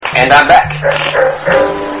And I'm back.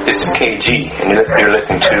 This is KG, and you're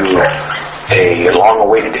listening to a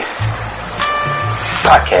long-awaited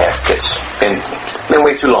podcast that's been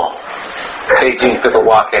way too long. KG and Fifth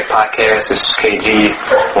Wildcat podcast. This is KG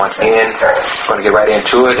once again. Going to get right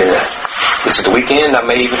into it. And this is the weekend. I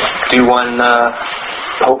may even do one.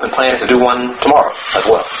 Hope and plan is to do one tomorrow as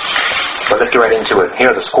well. But let's get right into it.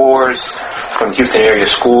 Here are the scores from Houston area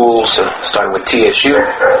schools, starting with TSU.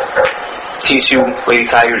 TSU Lady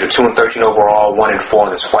Tigers are 2-13 overall, 1-4 in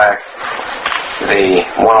the SWAC. They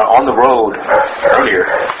won on the road earlier,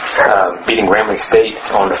 beating Grambling State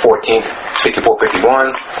on the 14th,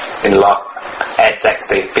 54-51, and lost at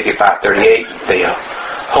Jackson State 55-38. They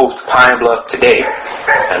host Pine Bluff today,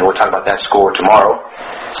 and we'll talk about that score tomorrow.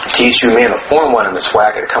 TSU men are 4-1 in the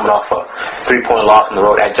SWAC. They're coming off a 3-point loss on the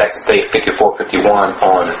road at Jackson State, 54-51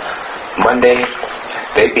 on Monday.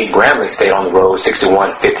 They beat Grambling State on the road,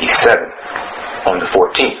 61-57 on the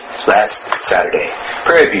 14th, last Saturday.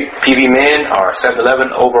 Prairie View PV men are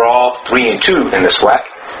 7-11 overall, 3-2 in the SWAC.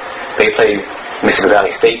 They play Mississippi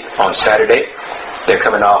Valley State on Saturday. They're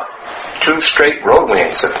coming off 2 straight road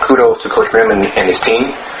wins. So kudos to Coach Rim and his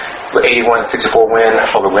team with 81-64 win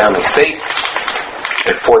over Grambling State.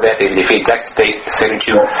 Before that, they defeated Jackson State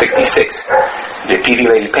 72-66. The PV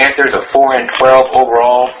Lady Panthers are 4-12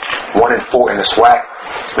 overall, 1-4 in the SWAC.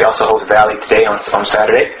 We also host Valley today on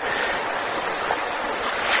Saturday.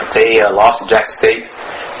 They lost to Jackson State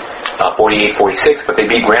 48-46, but they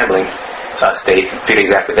beat Grambling State a few days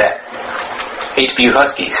after that. HBU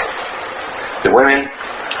Huskies. The women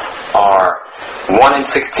are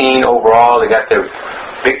 1-16 overall. They got their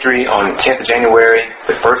victory on 10th of January. It's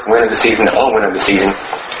the first win of the season, the only win of the season.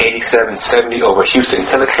 87-70 over Houston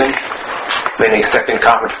Tillotson. Then they stepped in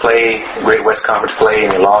conference play, Great West Conference play,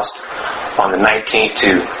 and they lost on the 19th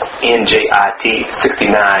to NJIT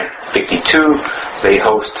 69-52. They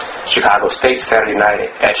host Chicago State Saturday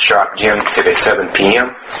night at Sharp Gym at 7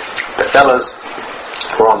 p.m. The fellas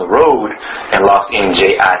were on the road and lost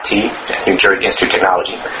NJIT, New Jersey Institute of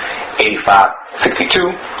Technology, 85-62.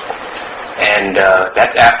 And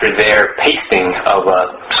that's after their pasting of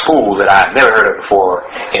a school that I've never heard of before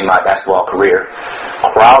in my basketball career.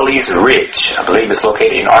 Crowley's Ridge, I believe it's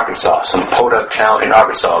located in Arkansas, some podunk town in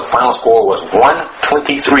Arkansas. The final score was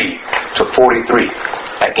 123-43.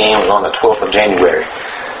 That game was on the 12th of January.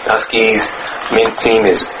 The Huskies men's team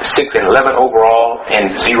is 6-11 overall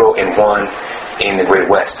and 0-1 in the Great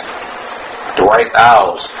West. The Rice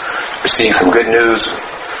Owls received some good news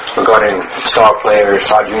regarding star player,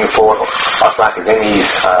 Star Junior Ford. Oslak is in these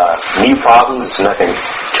knee problems, nothing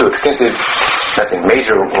too extensive, nothing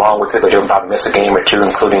major wrong with it, but he'll probably miss a game or two,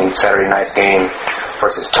 including Saturday night's game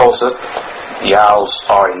versus Tulsa. The Owls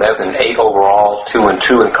are 11-8 overall,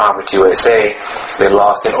 2-2 in Conference USA. They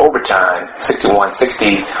lost in overtime,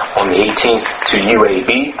 61-60 on the 18th to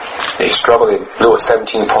UAB. They struggled. They blew a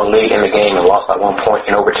 17-point lead in the game and lost by 1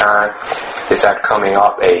 point in overtime. This after coming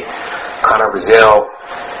off a Connor Brazil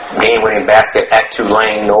game-winning basket at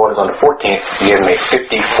Tulane, New Orleans on the 14th, giving a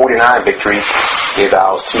 50-49 victory. Gives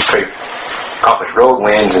Owls 2 straight conference road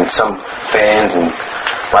wins, and some fans and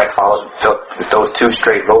Rice followers felt that those 2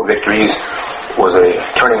 straight road victories was a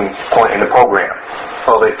turning point in the program.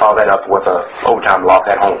 So they followed that up with an overtime loss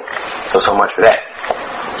at home. So much for that.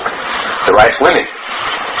 The Rice women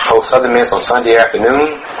host Southern Miss on Sunday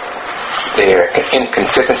afternoon. Their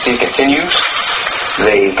inconsistency continues.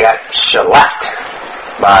 They got shellacked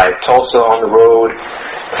by Tulsa on the road,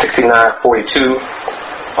 69-42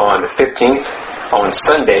 on the 15th. On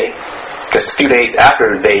Sunday, just a few days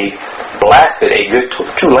after they blasted a good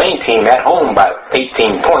Tulane team at home by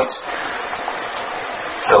 18 points.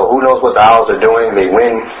 So who knows what the Owls are doing. They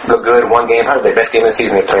look good, one game, their best game of the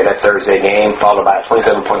season. They played that Thursday game, followed by a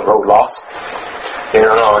 27-point road loss. Then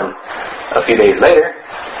on a few days later,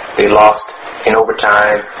 they lost in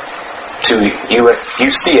overtime to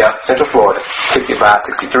UCF, Central Florida,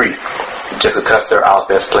 65-63. Jessica Custer, Owls'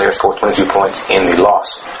 best player, scored 22 points in the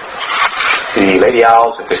loss. The Lady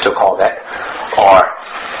Owls, if they still call that, are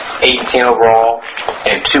 8-10 overall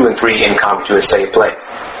and 2-3 in Conference USA play.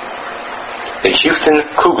 The Houston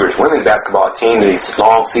Cougars women's basketball team, this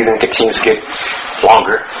long season continues to get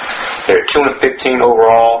longer. They're 2-15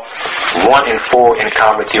 overall, 1-4 in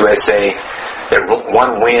Conference USA. Their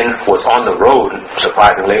one win was on the road,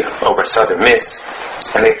 surprisingly, over Southern Miss,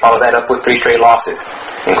 and they followed that up with 3 straight losses,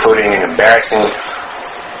 including an embarrassing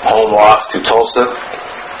home loss to Tulsa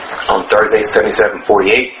on Thursday,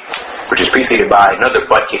 77-48, which is preceded by another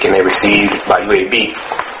butt kicking they received by UAB,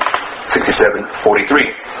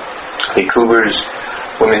 67-43. The Cougars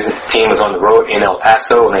women's team is on the road in El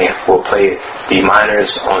Paso, and they will play the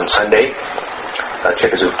Miners on Sunday.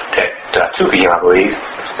 championship at 2 p.m., I believe.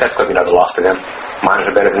 That's going to be another loss for them. Miners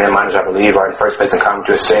are better than them. Miners, I believe, are in first place in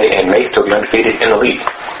Conference USA and may still be undefeated in the league.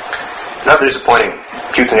 Another disappointing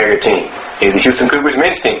Houston area team is the Houston Cougars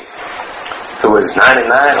men's team, who is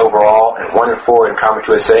 9-9 overall and 1-4 in Conference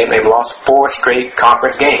USA, and they've lost 4 straight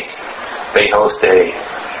conference games. They host a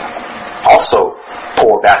also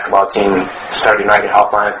poor basketball team Saturday night at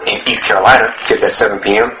Hawkins in East Carolina, just at 7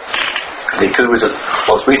 p.m. The Cougars'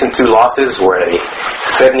 most recent 2 losses were a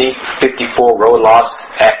 70-54 road loss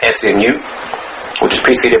at SMU, which is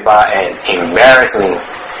preceded by an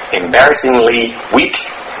embarrassingly weak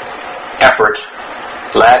effort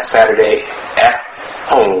last Saturday at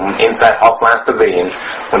home inside Hawkins Pavilion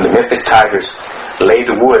when the Memphis Tigers laid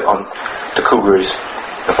the wood on the Cougars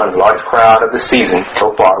in front of the largest crowd of the season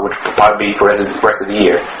so far, which will probably be for the rest of the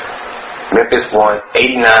year. Memphis won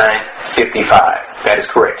 89-55. That is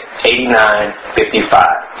correct. 89-55.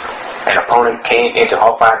 An opponent came into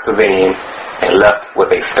Hawkins Pavilion and left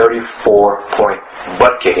with a 34-point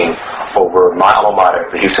butt kicking over my alma mater,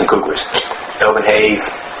 the Houston Cougars. Elvin Hayes,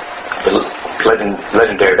 the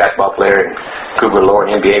legendary basketball player in Cougar lore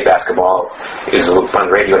and NBA basketball, is one of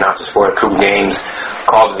the radio announcers for Cougar games,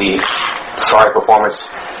 called the sorry performance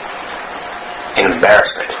an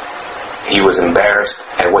embarrassment. He was embarrassed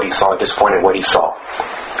at what he saw, disappointed at what he saw.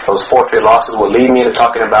 Those 4 straight losses will lead me into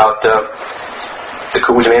talking about the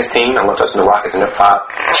Cougars men's team. I'm going to touch on the Rockets and their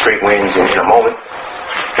 5 straight wins in a moment.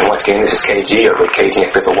 And once again, this is KG of the KG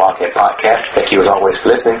and Fifth of Wildcat podcast. Thank you as always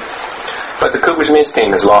for listening. But the Cougars men's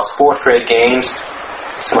team has lost 4 straight games.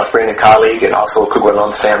 My friend and colleague and also Cougar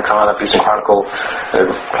alum Sam Kahn of Houston Chronicle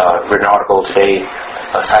written an article today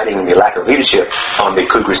citing the lack of leadership on the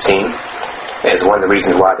Cougars team as one of the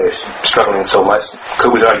reasons why they're struggling so much.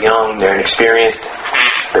 Cougars are young, they're inexperienced.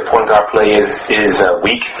 Their point guard play is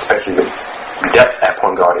weak, especially the depth at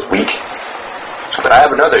point guard is weak. But I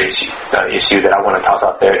have another issue that I want to toss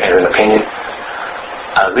out there as an opinion.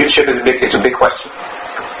 Leadership is it's a big question.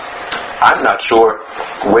 I'm not sure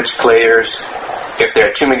which players, if there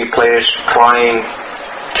are too many players trying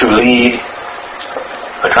to lead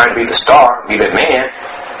or trying to be the star, be the man,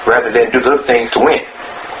 rather than do little things to win.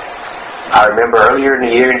 I remember earlier in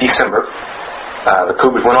the year in December, the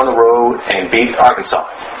Cougars went on the road and beat Arkansas.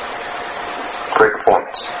 Great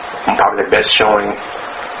performance. Probably the best showing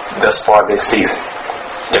thus far this season.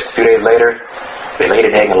 Just a few days later, they laid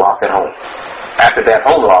an egg and lost at home. After that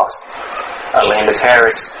home loss, Landis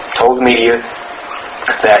Harris told the media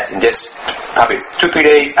that just probably 2-3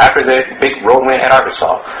 days after the big road win at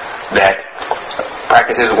Arkansas, that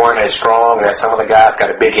practices weren't as strong, and that some of the guys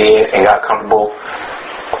got a big head and got comfortable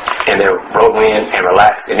in their road win and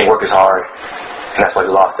relaxed and didn't work as hard, and that's why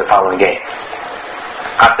they lost the following game.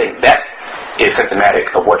 I think that is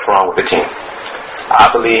symptomatic of what's wrong with the team. I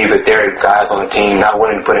believe that there are guys on the team not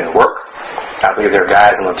willing to put in the work. I believe there are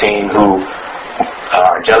guys on the team who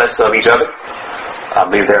are jealous of each other. I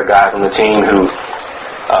believe there are guys on the team who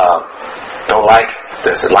don't like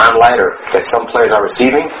the limelight or that some players are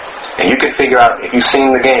receiving. And you can figure out, if you've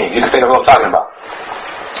seen the game, you can figure out what I'm talking about.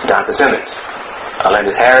 Jonathan Simmons,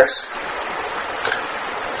 Landis Harris,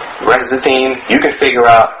 the rest of the team, you can figure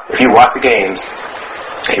out, if you watch the games,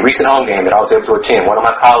 a recent home game that I was able to attend, one of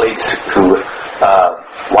my colleagues who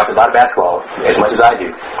watches a lot of basketball as much as I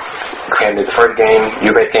do, came to the first game,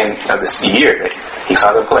 U-Base game of this year that he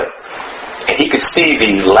saw them play. And he could see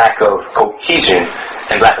the lack of cohesion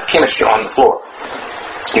and lack of chemistry on the floor.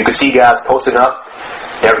 You could see guys posting up,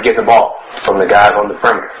 never getting the ball from the guys on the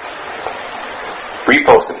perimeter.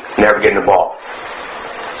 Reposting, never getting the ball.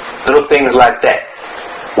 Little things like that,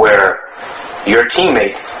 where your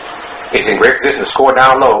teammate is in great position to score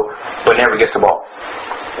down low, but never gets the ball.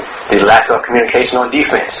 The lack of communication on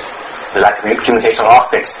defense, the lack of communication on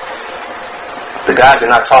offense. The guys do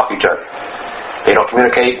not talk to each other. They don't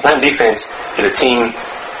communicate. Playing defense is a team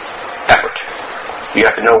effort. You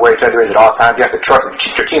have to know where each other is at all times. You have to trust that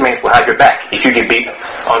your teammates will have your back if you get beat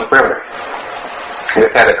on the perimeter. You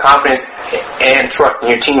have to have the confidence and trust in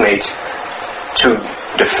your teammates to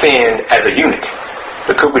defend as a unit.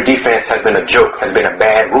 The Cougar defense has been a joke, has been a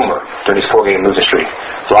bad rumor during this 4-game losing streak.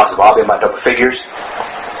 Losses have all been by double figures.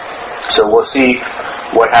 So we'll see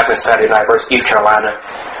what happens Saturday night versus East Carolina.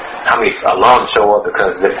 How many alums show up,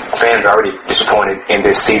 because the fans are already disappointed in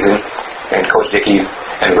this season, and Coach Dickey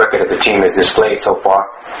and the record that the team has displayed so far.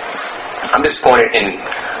 I'm disappointed in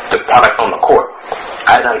the product on the court.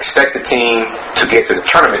 I did not expect the team to get to the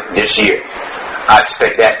tournament this year. I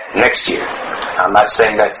expect that next year. I'm not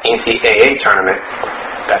saying that's NCAA tournament.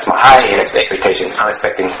 That's my high-end expectation. I'm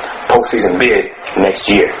expecting postseason bid next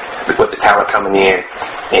year. with the talent coming in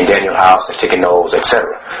Daniel House and Chicken Knowles, etc.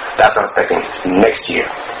 That's what I'm expecting next year.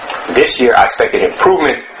 This year, I expected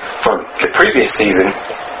improvement from the previous season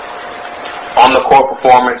on the core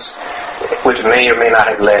performance, which may or may not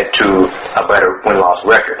have led to a better win-loss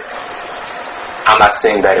record. I'm not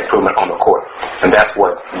seeing that improvement on the court, and that's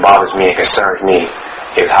what bothers me and concerns me,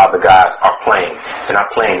 is how the guys are playing. They're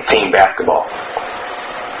not playing team basketball.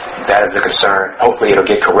 That is a concern. Hopefully it'll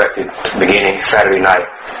get corrected beginning Saturday night.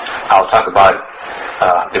 I'll talk about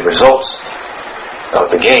the results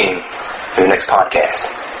of the game in the next podcast.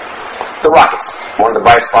 The Rockets, one of the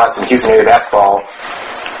bright spots in Houston area basketball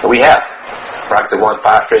that we have. Rockets have won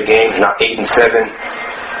 5 straight games, now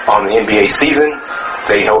 8-7 on the NBA season.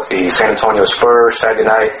 They host the San Antonio Spurs Saturday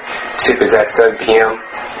night. Tip is at 7 p.m.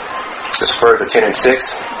 The Spurs are 10-6.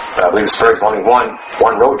 I believe the Spurs have only won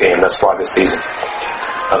one road game thus far this season.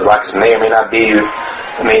 The Rockets may or may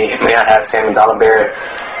not have Sammy Dalembert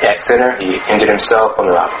at center. He injured himself on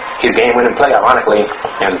his game-winning play, ironically,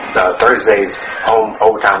 in Thursday's home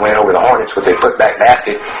overtime win over the Hornets with a putback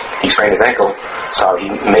basket. He sprained his ankle, so he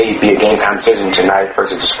may be a game-time decision tonight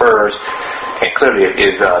versus the Spurs. And clearly,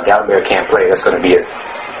 if Dalembert can't play, that's going to be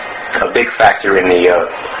a big factor in the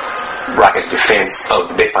Rockets' defense of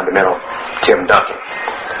the big fundamental, Tim Duncan.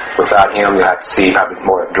 Without him, you'll have to see probably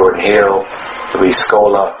more of Jordan Hill, Luis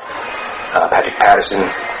Scola, Patrick Patterson,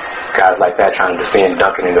 guys like that trying to defend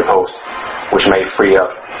Duncan in the post, which may free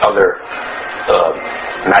up other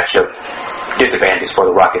matchup disadvantages for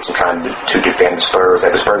the Rockets in trying to defend the Spurs,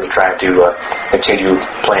 as the Spurs are trying to continue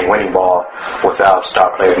playing winning ball without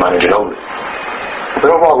star players Manu Ginobili.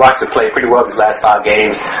 But overall, Rockets have played pretty well these last 5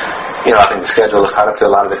 games. I think the schedule has caught up to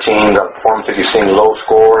a lot of the teams. The performances, you've seen low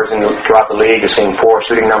scores throughout the league. You've seen poor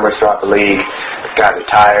shooting numbers throughout the league. The guys are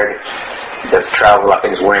tired. The travel, I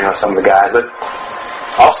think, is wearing on some of the guys. But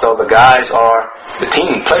also, the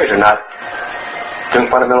players are not doing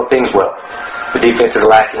fundamental things well. The defense is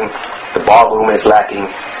lacking. The ball movement is lacking.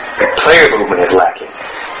 The player movement is lacking.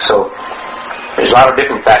 So, there's a lot of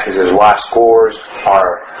different factors as why scores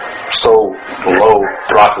are so low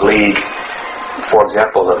throughout the league. For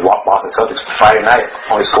example, the Boston Celtics Friday night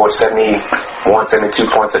only scored 71, 72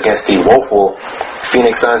 points against the woeful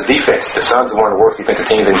Phoenix Suns defense. The Suns are one of the worst defensive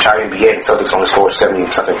teams in the entire NBA, and the Celtics only scored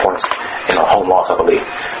 70-something points in a home loss, I believe.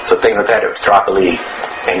 So things like that are throughout the league.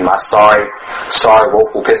 And my sorry,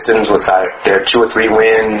 woeful Pistons with their 2 or 3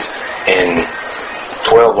 wins and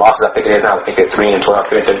 12 losses, I think it is now. I think they're 3-12,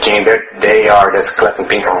 3-13. They are just collecting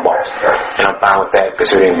ping pong balls, and I'm fine with that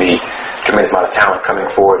considering the tremendous amount of talent coming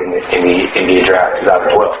forward in the NBA draft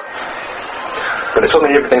 2012. But there's so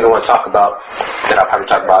many different things I want to talk about that I'll probably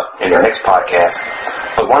talk about in the next podcast.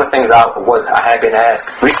 But one of the things I had been asked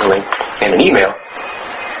recently in an email,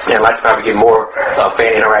 and I'd like to probably get more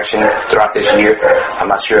fan interaction throughout this year. I'm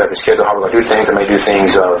not sure of the schedule, how we're going to do things. I may do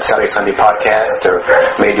things Saturday, Sunday podcast, or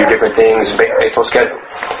may do different things based on schedule.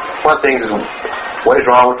 One of the things is, what is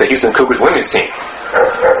wrong with the Houston Cougars women's team?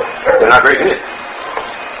 They're not very good.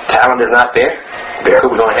 Talent is not there. The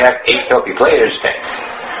Cougars only have 8 healthy players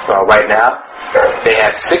right now. They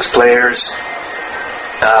have 6 players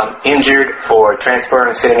injured or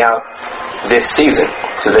transferring, sitting out this season.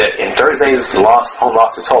 So that in Thursday's home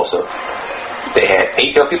loss to Tulsa, they had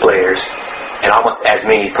 8 healthy players and almost as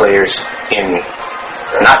many players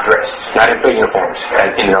not dressed, not in play uniforms,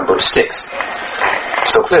 and in number 6.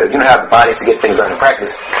 So clearly, you don't have the bodies to get things done in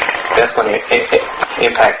practice. That's going to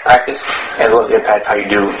impact practice as well as impact how you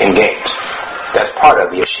do in games. That's part of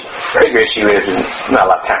the issue. The bigger issue is not a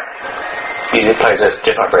lot of talent. These players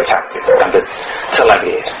just aren't very talented. I'm just tell like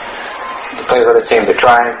it is. The players of the teams are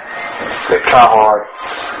trying. They try hard.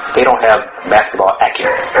 They don't have basketball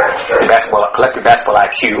acumen. The collective basketball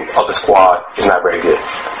IQ of the squad is not very good.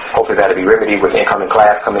 Hopefully that'll be remedied with incoming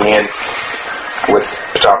class coming in, with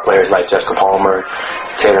star players like Jessica Palmer,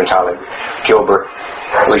 Taylor and Tyler Gilbert,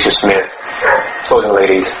 Alicia Smith. Those young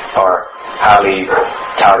ladies are highly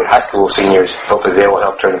touted high school seniors. Hopefully they will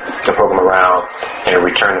help turn the program around and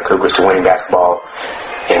return the Cougars to winning basketball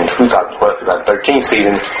in 2012-2013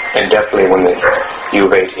 season, and definitely when the U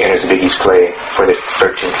of H enters the Big East play for the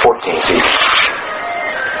 13-14 season.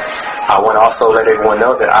 I want to also let everyone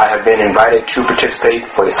know that I have been invited to participate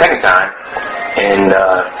for the second time in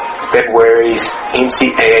February's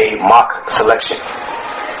NCAA mock selection.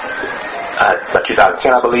 2010,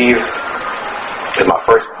 I believe. It was my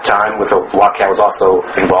first time with a Wildcat was also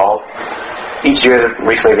involved. Each year,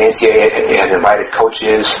 recently, the NCAA has invited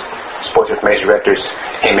coaches, sports information directors,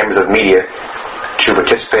 and members of media to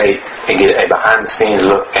participate and get a behind-the-scenes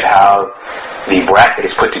look at how the bracket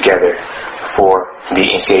is put together for the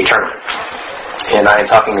NCAA tournament. And I am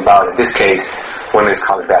talking about, in this case, women's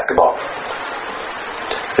college basketball.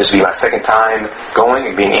 This will be my second time going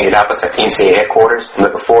and being in Indianapolis at the NCAA headquarters. I'm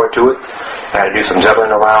looking forward to it. I had to do some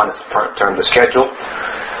juggling around in terms of schedule,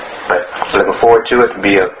 but I'm looking forward to it. It'll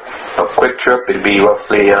be a quick trip. It'll be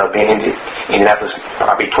roughly being in Indianapolis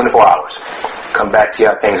probably 24 hours. Come back, see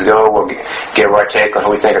how things go. We'll give our take on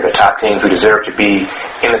who we think are the top teams who deserve to be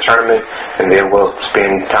in the tournament, and then we'll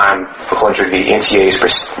spend time going through the NCAA's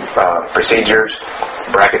procedures,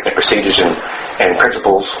 brackets and procedures and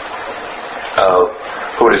principles of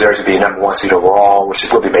who deserves to be number one seed overall, which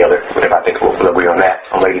will be Baylor, whatever. I think we'll agree on that,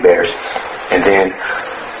 on Lady Bears. And then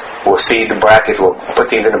we'll see the brackets, we'll put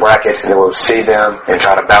teams in the brackets, and then we'll see them and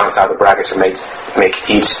try to balance out the brackets and make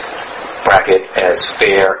each bracket as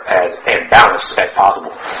fair and balanced as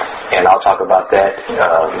possible. And I'll talk about that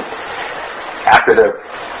after the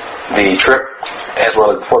trip, as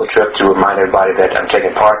well as before the trip, to remind everybody that I'm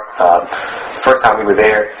taking part. The first time we were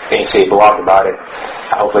there, the NCAA blogged about it.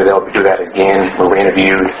 Hopefully they'll do that again. We were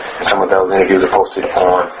interviewed, and some of those interviews are posted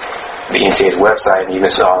on the NCAA's website. And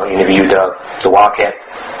even interviewed the Wildcat,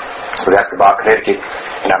 who was asked about Connecticut.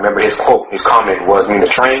 And I remember his quote, his comment was, the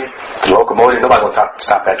train, the locomotive, nobody will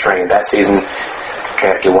stop that train. That season,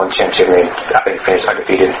 Connecticut won the championship, and I think finished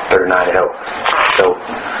undefeated 39-0. So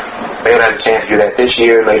Baylor has a chance to do that this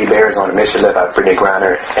year. Lady Bears on a mission led by Brittany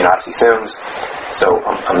Griner and Odyssey Sims. So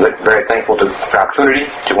I'm very thankful for the opportunity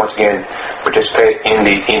to once again participate in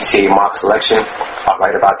the NCAA mock selection. I'll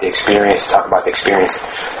write about the experience, talk about the experience.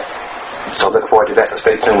 So look forward to that. So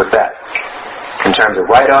stay tuned with that. In terms of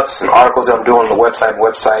write-ups and articles that I'm doing on the website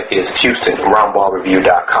is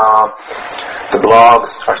HoustonRoundballReview.com. The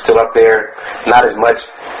blogs are still up there. Not as much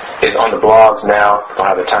is on the blogs now. I don't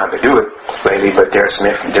have the time to do it lately, but there's some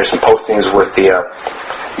postings with the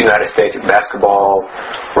United States Basketball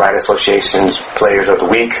Writers Association's Players of the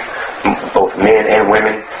Week, both men and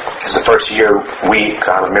women. This is the first year because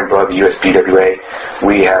I'm a member of the USBWA,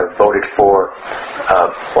 we have voted for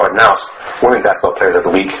or announced Women's Basketball Players of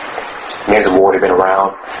the Week. Men's award has been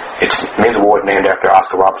around. It's men's award named after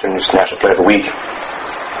Oscar Robertson, who's National Player of the Week.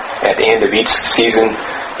 At the end of each season,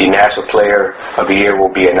 the National Player of the Year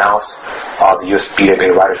will be announced. All the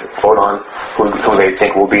USBWA writers vote on who they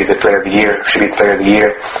think will be the Player of the Year, should be the Player of the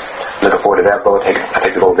Year. Looking forward to that vote. I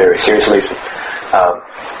take the vote very seriously.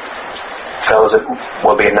 Fellows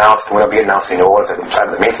will be announced. The winner will be announced in New Orleans at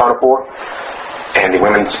the men's Final Four, and the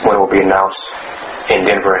women's winner will be announced in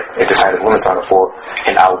Denver at the site of the women's Final Four,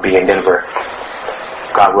 and I will be in Denver,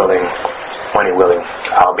 God willing, money willing.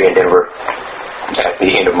 I'll be in Denver at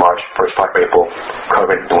the end of March, first part of April,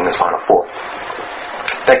 covering the women's Final Four.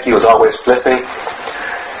 Thank you as always for listening,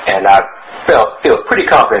 and I feel pretty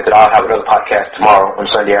confident that I'll have another podcast tomorrow on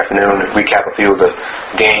Sunday afternoon and recap a few of the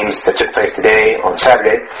games that took place today on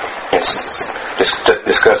Saturday, and just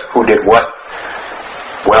discuss who did what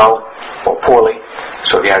well or poorly.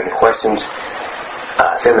 So if you have any questions,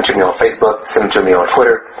 send them to me on Facebook, send them to me on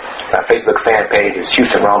Twitter. My Facebook fan page is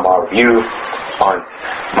Houston Roundball Review. On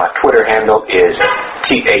my Twitter handle is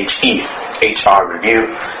THEHR Review.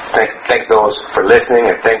 Thank those for listening,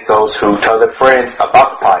 and thank those who tell their friends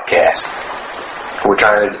about the podcast. I'm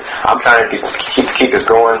trying to keep this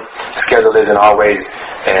going. The schedule isn't always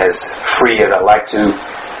as free as I'd like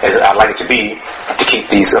it to be, to keep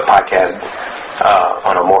these podcasts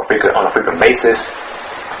on a frequent basis.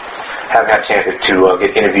 Haven't had a chance to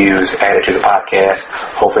get interviews added to the podcast.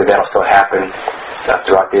 Hopefully that'll still happen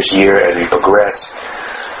throughout this year as we progress.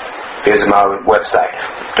 Visit my website,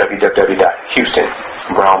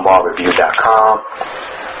 www.HoustonRoundballReview.com.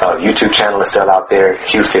 YouTube channel is still out there,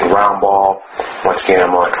 Houston Roundball. Once again,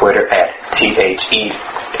 I'm on Twitter at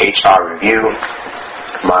THEHR Review.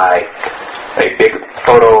 A big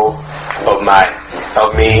photo of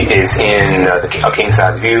me is in a King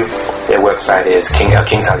Size View. Their website is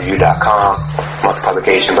kingsizeview.com. Monthly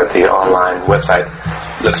publication, but the online website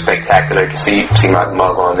looks spectacular. You can see my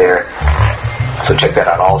mug on there. So check that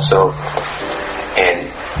out also.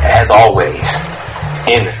 And as always,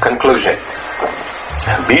 in conclusion,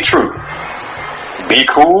 be true, be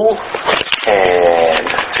cool, and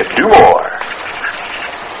do more.